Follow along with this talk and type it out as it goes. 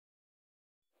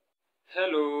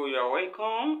Hello, you are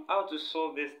welcome. How to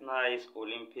solve this nice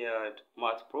Olympiad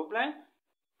math problem.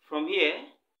 From here,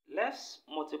 let's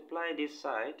multiply this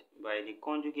side by the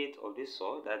conjugate of this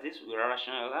side. That is, we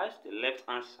rationalize the left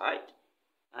hand side,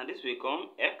 and this will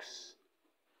become x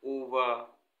over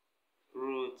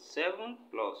root 7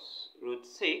 plus root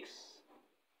 6,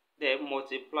 then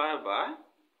multiply by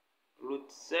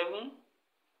root 7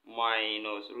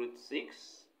 minus root 6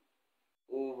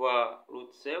 over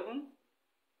root 7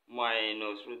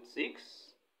 minus root 6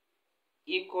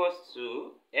 equals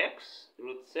to x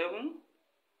root 7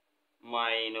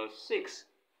 minus 6.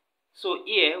 So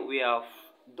here we have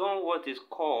done what is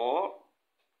called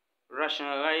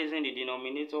rationalizing the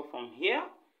denominator from here,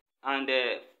 and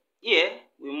here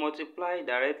we multiply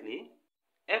directly.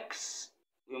 X,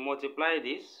 we multiply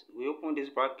this, we open this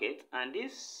bracket, and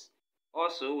this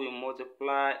also we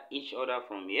multiply each other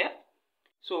from here.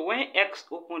 So when x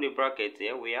open the bracket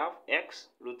here, we have x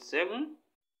root 7,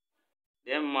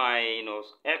 then minus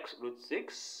x root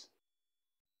 6,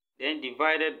 then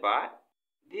divided by,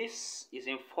 this is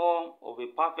in form of a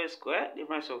perfect square,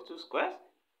 difference of two squares.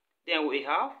 Then we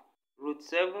have root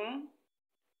 7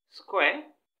 square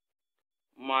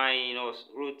minus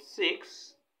root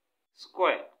 6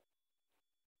 square.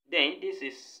 Then this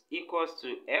is equals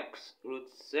to x root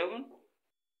 7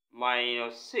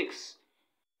 minus 6.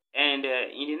 And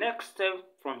in the next step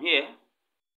from here,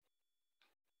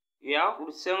 we have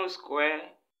root 7 square.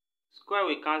 Square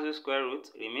will cancel square root,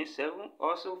 remains 7.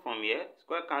 Also from here,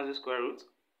 square cancel square root.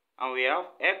 And we have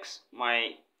x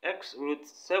root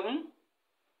 7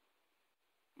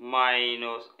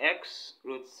 minus x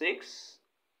root 6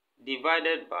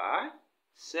 divided by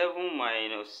 7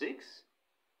 minus 6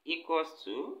 equals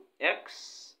to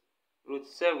x root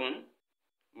 7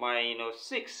 minus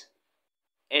 6.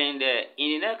 And in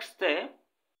the next step,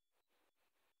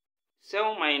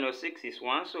 7 minus 6 is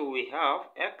 1, so we have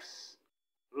x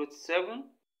root 7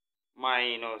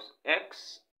 minus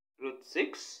x root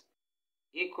 6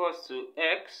 equals to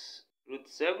x root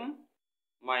 7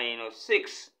 minus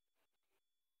 6.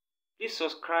 Please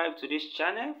subscribe to this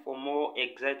channel for more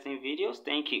exciting videos.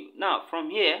 Thank you. Now from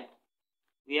here,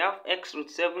 we have x root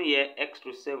 7 here, x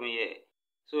root 7 here.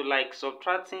 So like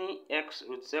subtracting x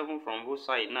root 7 from both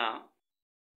sides now.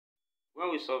 When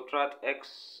we subtract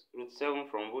x root 7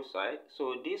 from both sides,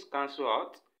 so this cancel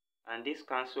out and this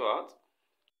cancel out.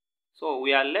 So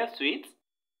we are left with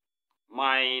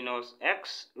minus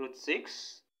x root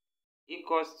 6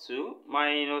 equals to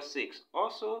minus 6.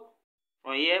 Also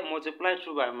from here, multiply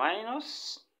through by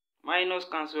minus. Minus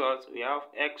cancel out, we have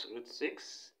x root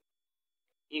 6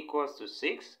 equals to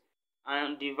 6.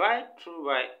 And divide through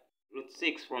by root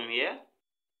 6 from here.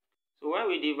 So when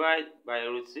we divide by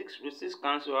root 6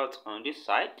 cancel out on this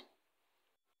side.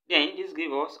 Then this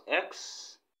gives us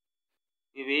x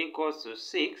will be equals to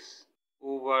 6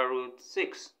 over root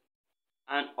 6.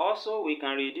 And also we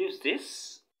can reduce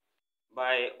this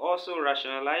by also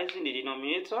rationalizing the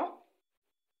denominator.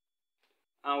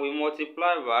 And we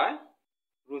multiply by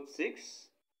root 6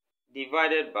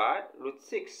 divided by root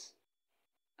 6.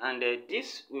 And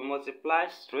this we multiply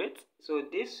straight. So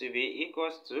this will be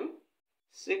equals to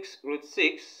 6 root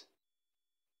 6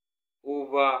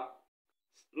 over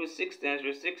root 6 times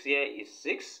root 6 here is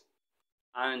 6.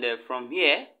 And from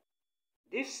here,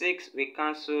 this 6 will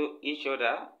cancel each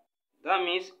other. That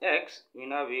means x will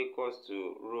now be equals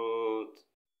to root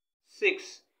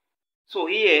 6. So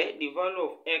here, the value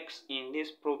of x in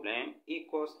this problem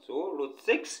equals to root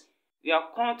 6. We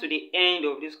have come to the end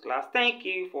of this class. Thank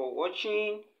you for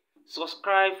watching.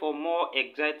 Subscribe for more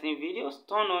exciting videos.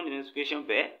 Turn on the notification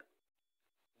bell.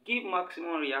 Give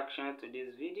maximum reaction to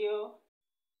this video.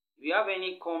 If you have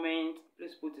any comment,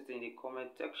 please put it in the comment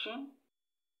section.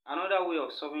 Another way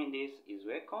of solving this is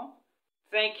welcome.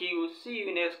 Thank you. See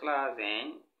you next class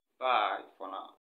and bye for now.